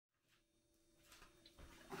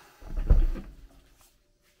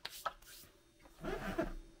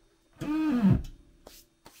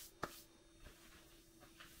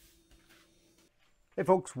Hey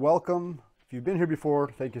folks, welcome. If you've been here before,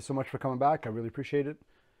 thank you so much for coming back. I really appreciate it.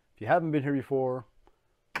 If you haven't been here before,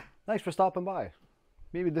 thanks for stopping by.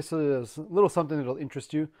 Maybe this is a little something that'll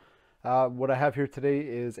interest you. What I have here today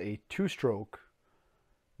is a two-stroke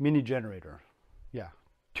mini generator. Yeah,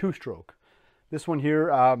 two-stroke. This one here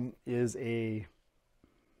is a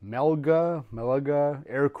Mellga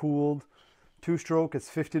air-cooled two-stroke. It's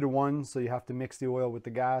 50-to-1, so you have to mix the oil with the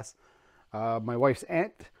gas. My wife's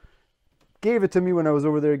aunt gave it to me when I was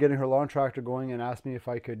over there getting her lawn tractor going and asked me if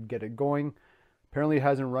I could get it going. Apparently it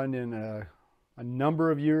hasn't run in a number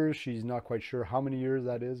of years. She's not quite sure how many years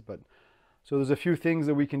that is, but so there's a few things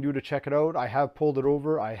that we can do to check it out. I have pulled it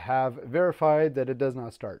over. I have verified that it does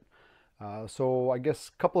not start. So I guess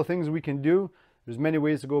a couple of things we can do. There's many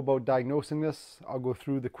ways to go about diagnosing this. I'll go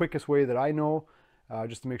through the quickest way that I know,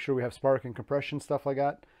 just to make sure we have spark and compression, stuff like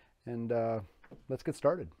that. And let's get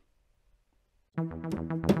started.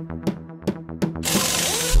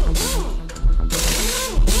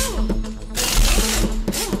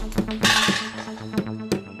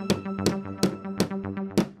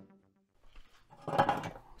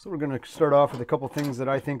 So we're going to start off with a couple things that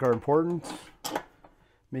I think are important.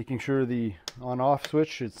 Making sure the on-off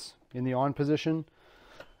switch is in the on position.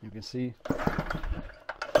 You can see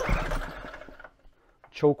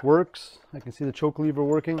choke works. I can see the choke lever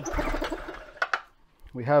working.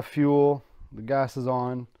 We have fuel. The gas is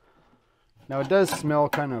on. Now it does smell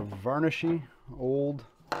kind of varnishy, old.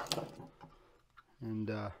 And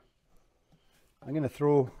I'm going to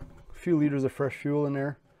throw a few liters of fresh fuel in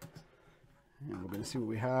there. And we're going to see what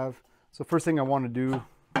we have. So first thing I want to do,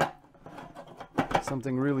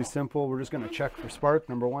 something really simple. We're just going to check for spark,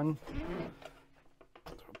 number one.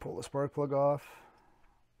 So pull the spark plug off.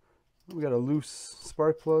 We got a loose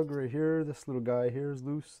spark plug right here. This little guy here is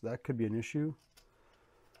loose. That could be an issue.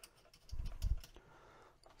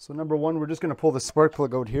 So number one, we're just going to pull the spark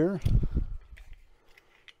plug out here.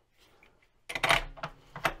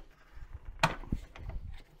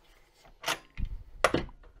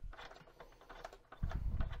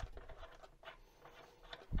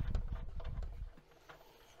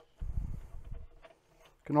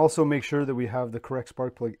 Can also make sure that we have the correct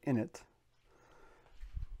spark plug in it.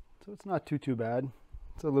 So it's not too bad.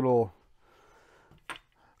 It's a little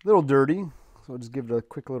dirty. So I'll just give it a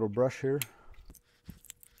quick little brush here.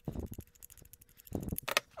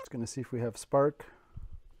 Just going to see if we have spark.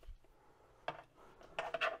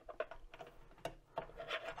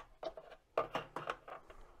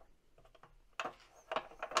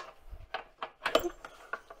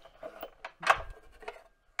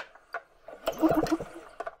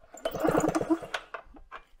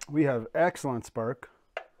 We have excellent spark.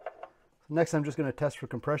 Next, I'm just going to test for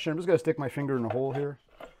compression. I'm just going to stick my finger in a hole here.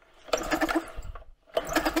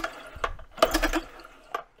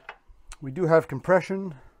 We do have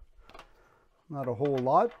compression. Not a whole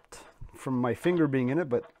lot from my finger being in it,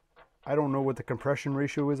 but I don't know what the compression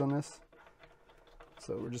ratio is on this.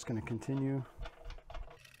 So we're just going to continue.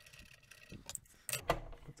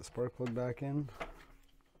 Put the spark plug back in.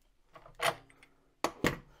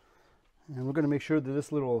 And we're going to make sure that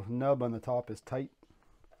this little nub on the top is tight.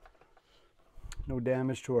 No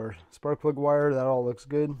damage to our spark plug wire. That all looks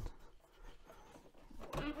good.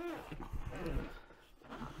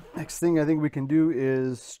 Next thing I think we can do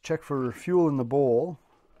is check for fuel in the bowl.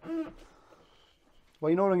 Well,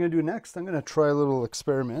 you know what I'm going to do next? I'm going to try a little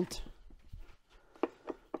experiment.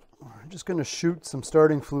 I'm just going to shoot some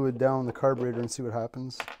starting fluid down the carburetor and see what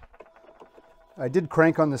happens. I did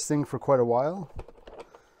crank on this thing for quite a while.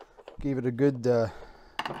 Gave it a good bit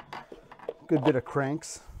of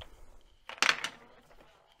cranks.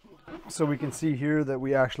 So we can see here that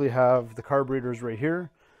we actually have the carburetors right here.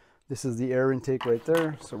 This is the air intake right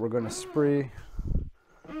there. So we're going to spray.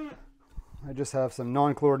 I just have some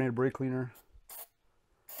non-chlorinated brake cleaner.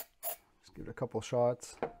 Just give it a couple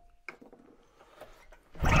shots.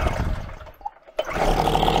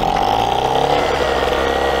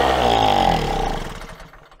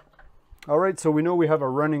 All right, so we know we have a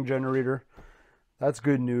running generator. That's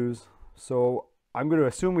good news. So I'm going to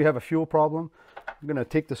assume we have a fuel problem. I'm going to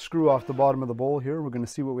take the screw off the bottom of the bowl here. We're going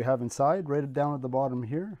to see what we have inside. Right it down at the bottom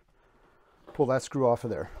here. Pull that screw off of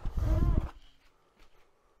there.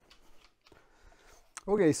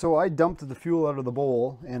 Okay, so I dumped the fuel out of the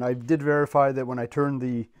bowl, and I did verify that when I turned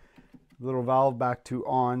the little valve back to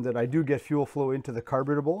on, that I do get fuel flow into the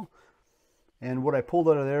carburetor bowl. And what I pulled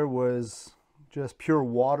out of there was just pure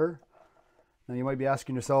water. Now you might be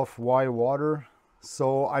asking yourself, why water?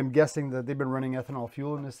 So I'm guessing that they've been running ethanol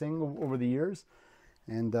fuel in this thing over the years.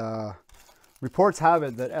 And reports have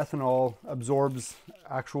it that ethanol absorbs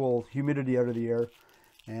actual humidity out of the air.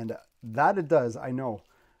 And That it does, I know.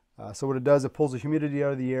 So what it does, it pulls the humidity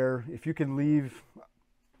out of the air. If you can leave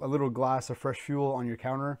a little glass of fresh fuel on your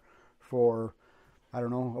counter for, I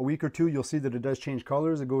don't know, a week or two, you'll see that it does change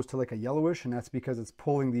colors. It goes to like a yellowish, and that's because it's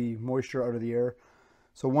pulling the moisture out of the air.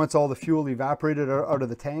 So once all the fuel evaporated out of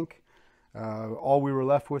the tank, all we were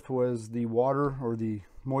left with was the water or the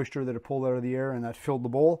moisture that it pulled out of the air, and that filled the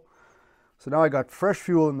bowl. So now I got fresh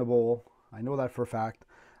fuel in the bowl. I know that for a fact.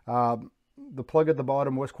 The plug at the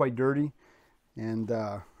bottom was quite dirty, and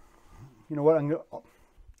you know what?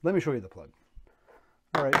 Let me show you the plug.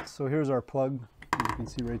 All right, so here's our plug. You can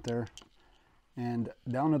see right there. And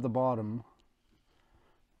down at the bottom,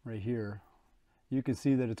 right here, you can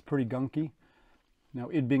see that it's pretty gunky. Now,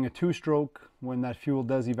 it being a two-stroke, when that fuel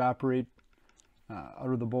does evaporate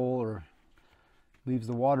out of the bowl or leaves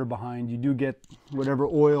the water behind, you do get whatever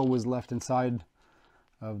oil was left inside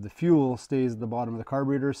of the fuel stays at the bottom of the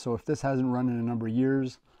carburetor. So if this hasn't run in a number of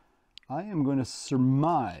years, I am going to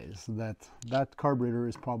surmise that that carburetor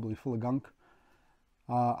is probably full of gunk.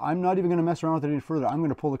 I'm not even going to mess around with it any further. I'm going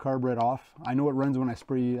to pull the carb right off. I know it runs when I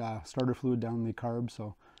spray starter fluid down the carb,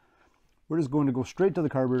 so we're just going to go straight to the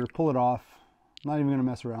carburetor, pull it off. I'm not even going to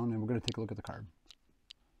mess around, and we're going to take a look at the carb.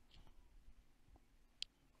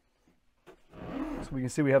 So we can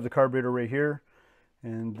see we have the carburetor right here,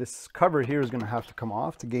 and this cover here is going to have to come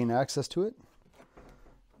off to gain access to it.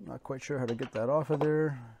 I'm not quite sure how to get that off of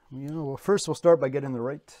there. You know, well, first we'll start by getting the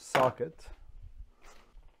right socket.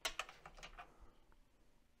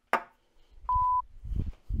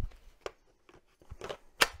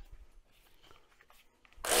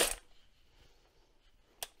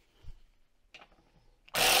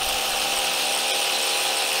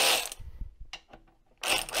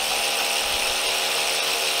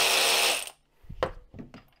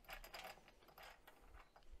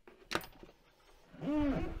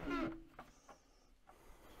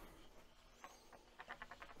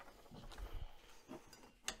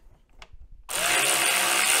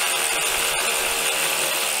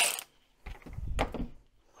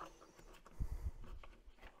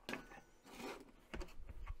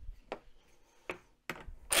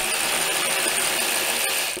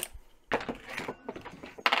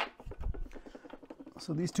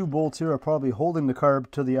 So these two bolts here are probably holding the carb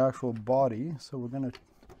to the actual body. So we're going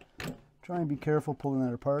to try and be careful pulling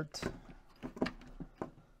that apart.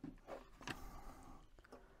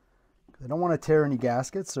 I don't want to tear any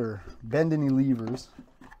gaskets or bend any levers.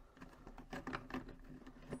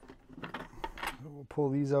 We'll pull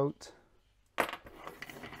these out.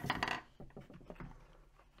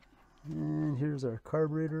 And here's our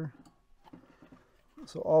carburetor.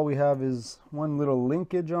 So all we have is one little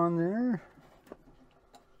linkage on there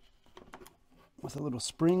with a little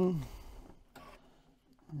spring,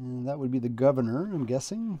 and that would be the governor, I'm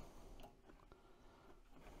guessing.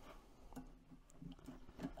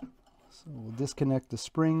 So we'll disconnect the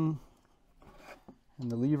spring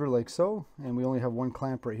and the lever like so, and we only have one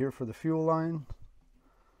clamp right here for the fuel line.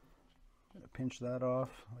 Gonna pinch that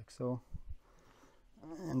off like so,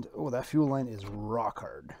 and oh, that fuel line is rock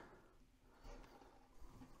hard.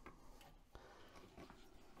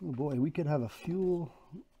 Oh boy, we could have a fuel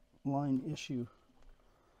line issue.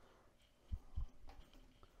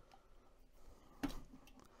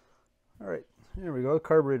 All right, here we go.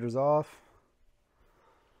 Carburetor's off.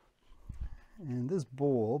 And this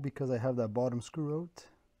bowl, because I have that bottom screw out,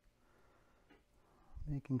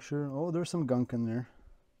 making sure, oh, there's some gunk in there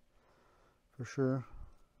for sure.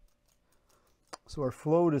 So our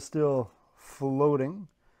float is still floating.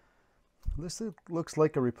 This looks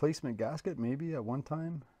like a replacement gasket maybe at one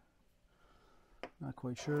time. Not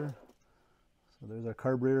quite sure. So there's our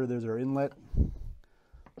carburetor, there's our inlet.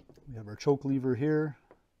 We have our choke lever here.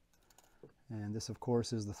 And this of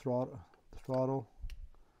course is the throttle.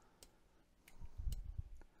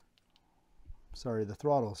 Sorry, the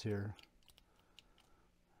throttle's here.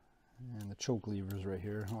 And the choke lever's right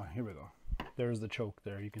here. Oh, here we go. There's the choke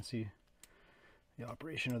there. You can see the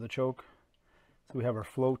operation of the choke. So we have our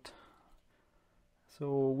float.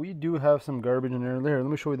 So we do have some garbage in there.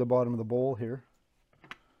 Let me show you the bottom of the bowl here.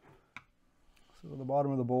 So at the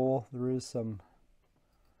bottom of the bowl, there is some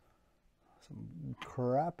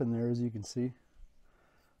crap in there, as you can see.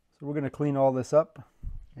 So we're going to clean all this up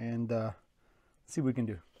and see what we can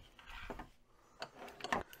do.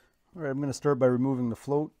 All right, I'm going to start by removing the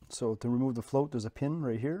float. So to remove the float, there's a pin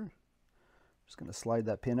right here. Just going to slide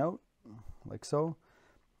that pin out like so.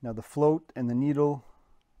 Now the float and the needle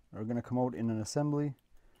are going to come out in an assembly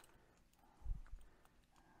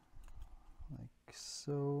like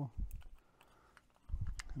so.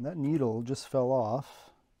 And that needle just fell off.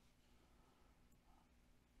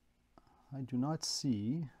 I do not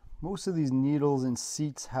see Most of these needles and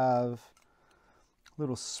seats have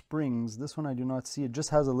little springs. This one I do not see. It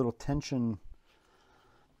just has a little tension.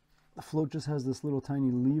 The float just has this little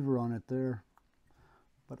tiny lever on it there.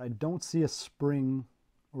 But I don't see a spring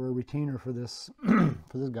or a retainer for this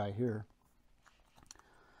for this guy here,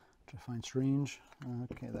 which I find strange.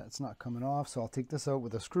 Okay, that's not coming off, so I'll take this out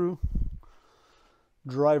with a screw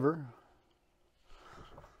driver.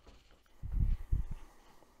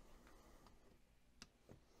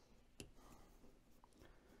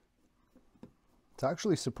 It's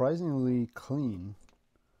actually surprisingly clean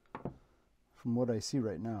from what I see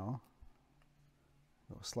right now.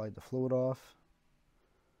 I'll slide the float off.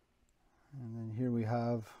 And then here we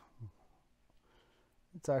have,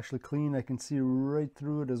 it's actually clean. I can see right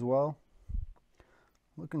through it as well.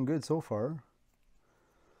 Looking good so far.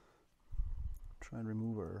 Try and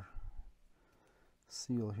remove our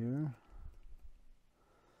seal here.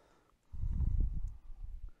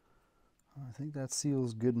 I think that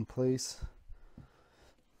seal's good in place.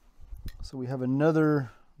 So we have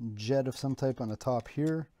another jet of some type on the top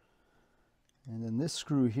here. And then this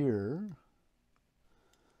screw here,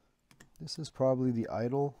 this is probably the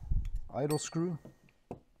idle screw.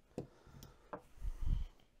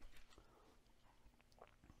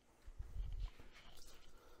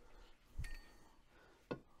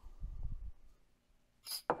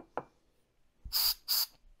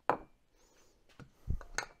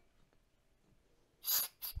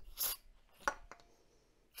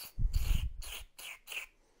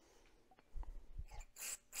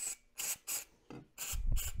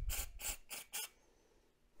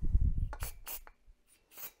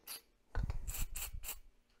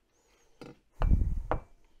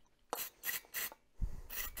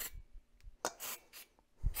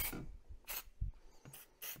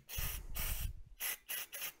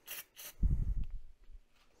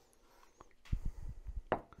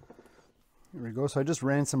 There we go. So I just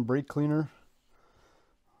ran some brake cleaner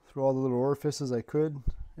through all the little orifices I could.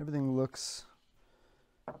 Everything looks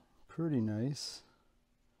pretty nice.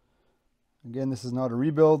 Again, this is not a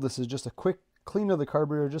rebuild. This is just a quick clean of the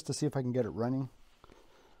carburetor just to see if I can get it running.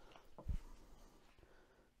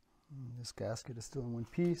 This gasket is still in one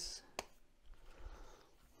piece.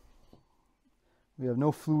 We have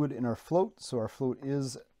no fluid in our float, so our float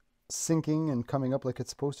is sinking and coming up like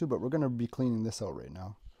it's supposed to, but we're going to be cleaning this out right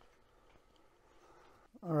now.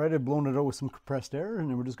 All right, I've blown it out with some compressed air, and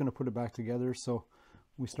then we're just going to put it back together. So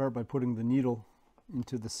we start by putting the needle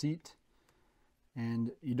into the seat,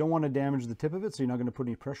 and you don't want to damage the tip of it, so you're not going to put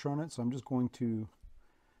any pressure on it. So I'm just going to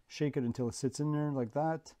shake it until it sits in there like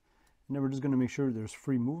that, and then we're just going to make sure there's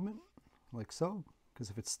free movement, like so,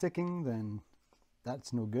 because if it's sticking, then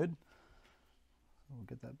that's no good. So we'll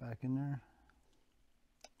get that back in there,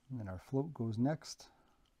 and then our float goes next.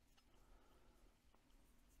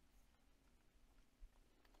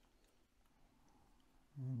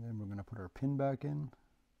 And then we're going to put our pin back in.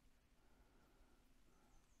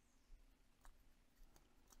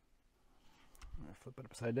 Flip it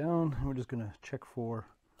upside down, and we're just going to check for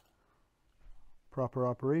proper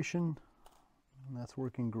operation, and that's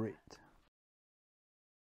working great.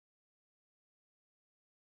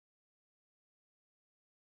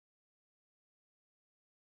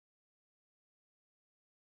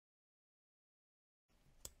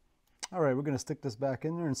 All right, we're going to stick this back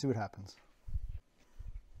in there and see what happens.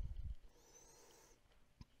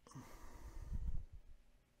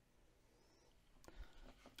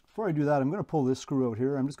 Before I do that, I'm going to pull this screw out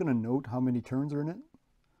here. I'm just going to note how many turns are in it.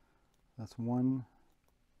 That's 1,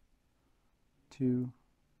 2,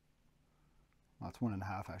 well, that's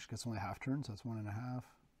 1.5 actually. It's only half turns, so that's 1.5.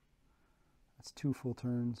 That's 2 full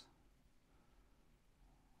turns.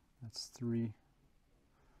 That's 3,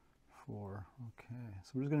 4. Okay,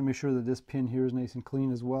 so we're just going to make sure that this pin here is nice and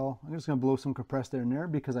clean as well. I'm just going to blow some compressed air in there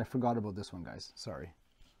because I forgot about this one, guys. Sorry.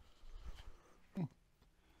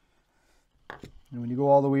 And when you go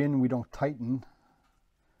all the way in, we don't tighten.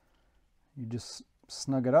 You just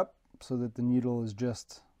snug it up so that the needle is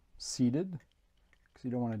just seated, because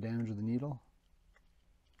you don't want to damage the needle.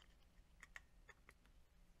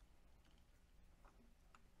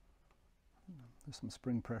 There's some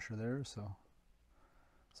spring pressure there, so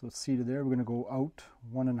it's seated there. We're going to go out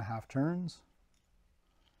 1.5 turns.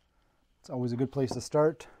 It's always a good place to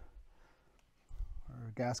start.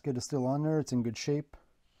 Our gasket is still on there. It's in good shape.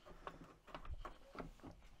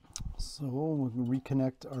 So we'll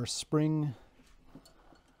reconnect our spring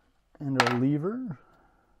and our lever.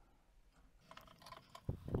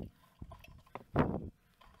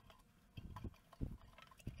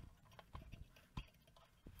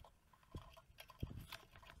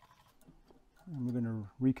 And we're going to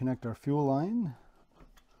reconnect our fuel line.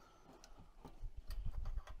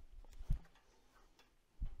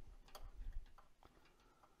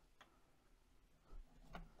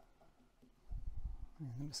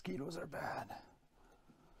 Mosquitoes are bad.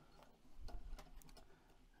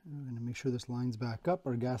 We're going to make sure this line's back up,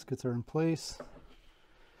 our gaskets are in place.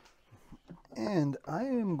 And I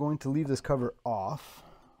am going to leave this cover off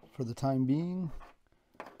for the time being.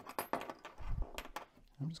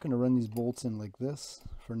 I'm just going to run these bolts in like this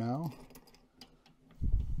for now.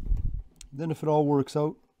 Then if it all works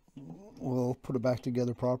out, we'll put it back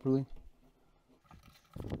together properly.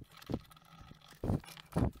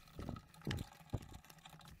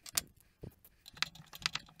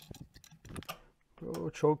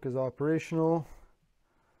 So choke is operational.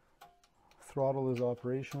 Throttle is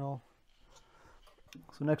operational.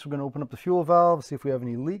 So next we're going to open up the fuel valve, see if we have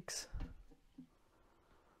any leaks.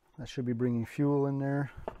 That should be bringing fuel in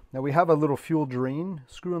there. Now we have a little fuel drain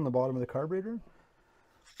screw on the bottom of the carburetor.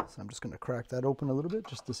 So I'm just going to crack that open a little bit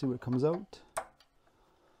just to see what comes out.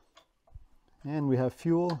 And we have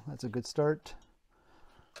fuel. That's a good start.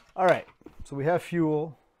 All right, so we have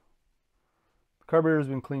fuel. The carburetor's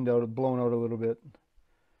been cleaned out, blown out a little bit.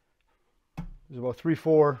 There's about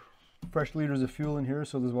 3-4 fresh liters of fuel in here,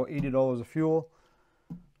 so there's about $80 of fuel.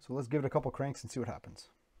 So let's give it a couple cranks and see what happens.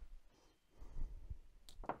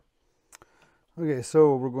 Okay,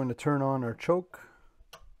 so we're going to turn on our choke.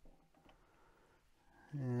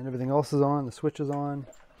 And everything else is on, the switch is on.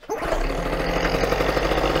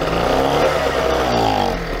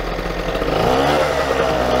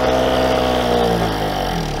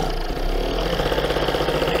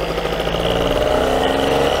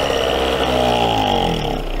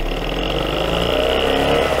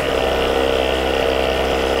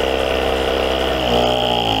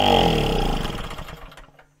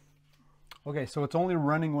 Okay, so it's only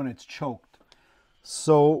running when it's choked.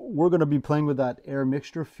 So we're going to be playing with that air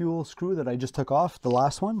mixture fuel screw that I just took off, the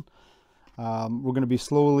last one. We're going to be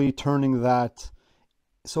slowly turning that.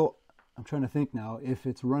 So I'm trying to think now, if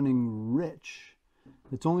it's running rich,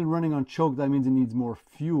 if it's only running on choke, that means it needs more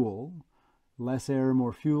fuel, less air,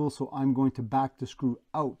 more fuel. So I'm going to back the screw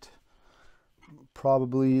out.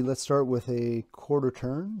 Probably, let's start with a quarter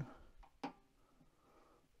turn.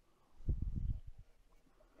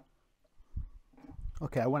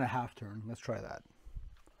 Okay, I went a half turn. Let's try that.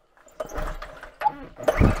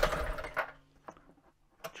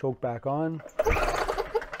 Choke back on.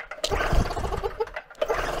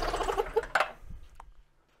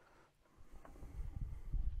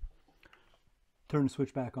 Turn the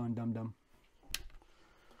switch back on, dum-dum.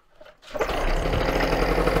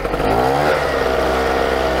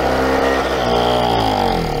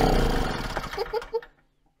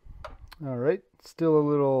 All right, still a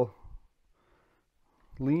little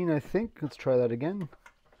lean, I think. Let's try that again.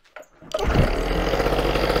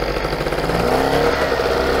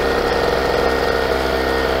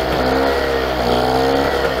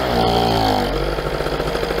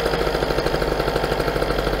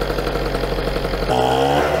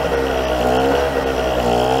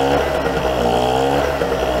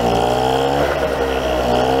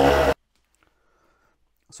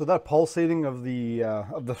 So that pulsating of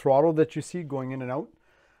the throttle that you see going in and out,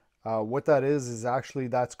 what that is actually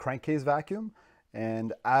that's crankcase vacuum,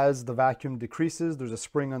 and as the vacuum decreases, there's a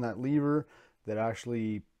spring on that lever that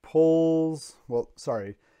actually pulls, well,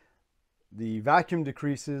 sorry, the vacuum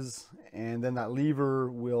decreases and then that lever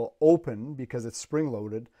will open because it's spring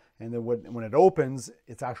loaded, and then when it opens,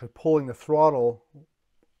 it's actually pulling the throttle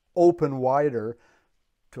open wider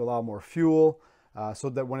to allow more fuel, so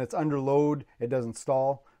that when it's under load, it doesn't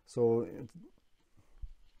stall. So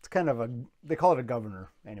it's kind of they call it a governor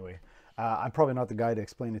anyway. I'm probably not the guy to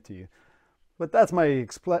explain it to you, but that's my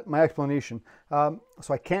explanation. So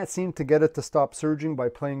I can't seem to get it to stop surging by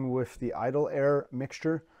playing with the idle air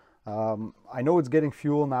mixture. I know it's getting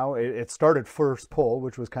fuel now. It started first pull,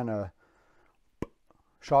 which was kind of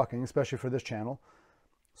shocking, especially for this channel.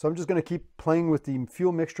 So I'm just going to keep playing with the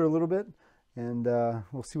fuel mixture a little bit, and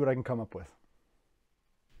we'll see what I can come up with.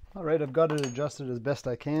 All right, I've got it adjusted as best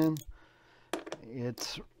I can.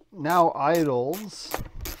 It now idles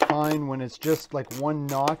fine when it's just like one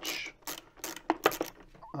notch,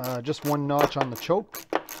 just one notch on the choke.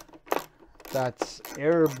 That's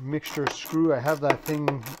air mixture screw. I have that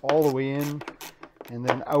thing all the way in and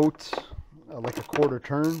then out like a quarter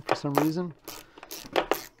turn for some reason.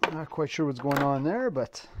 Not quite sure what's going on there,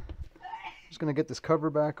 but I'm just going to get this cover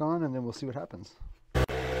back on and then we'll see what happens.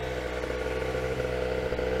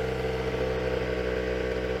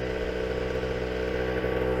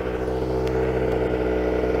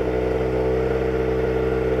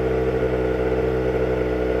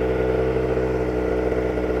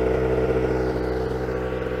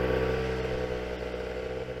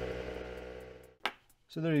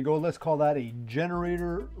 So there you go. Let's call that a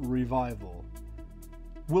generator revival.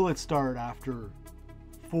 will it start after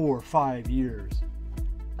 4 or 5 years?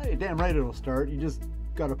 Hey, damn right it'll start. You just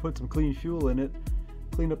got to put some clean fuel in it,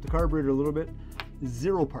 clean up the carburetor a little bit.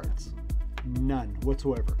 0 parts, none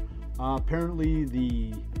whatsoever. Apparently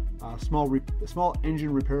the small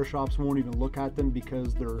engine repair shops won't even look at them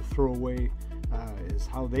because they're throwaway, is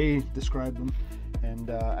how they describe them. And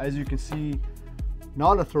as you can see,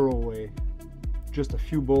 not a throwaway, just a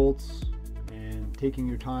few bolts and taking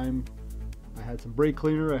your time. I had some brake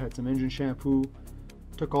cleaner, I had some engine shampoo,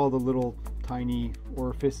 took all the little tiny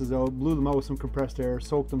orifices out, blew them out with some compressed air,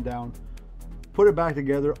 soaked them down, put it back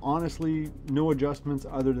together. Honestly, no adjustments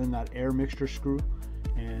other than that air mixture screw.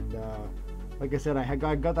 And like I said, I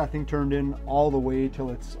got that thing turned in all the way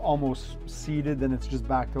till it's almost seated, then it's just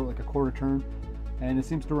backed out like a quarter turn, and it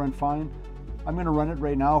seems to run fine. I'm going to run it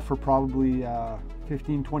right now for probably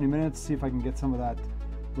 15-20 minutes, see if I can get some of that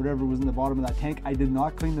whatever was in the bottom of that tank. I did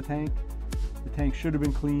not clean the tank. The tank should have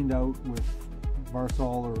been cleaned out with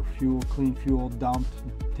Varsol or fuel, clean fuel, dumped,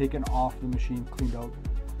 taken off the machine, cleaned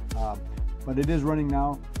out. But it is running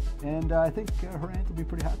now, and I think her aunt will be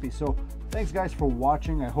pretty happy. So thanks guys for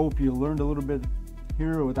watching. I hope you learned a little bit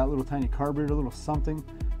here with that little tiny carburetor, a little something.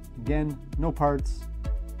 Again, no parts,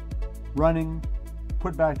 running,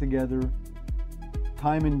 put back together,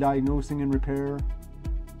 time in diagnosing and repair,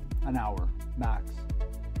 an hour max.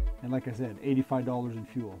 And like I said, $85 in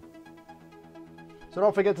fuel. So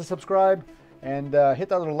don't forget to subscribe and hit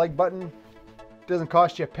that little like button. It doesn't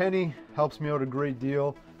cost you a penny, helps me out a great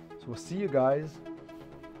deal. So we'll see you guys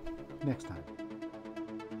next time.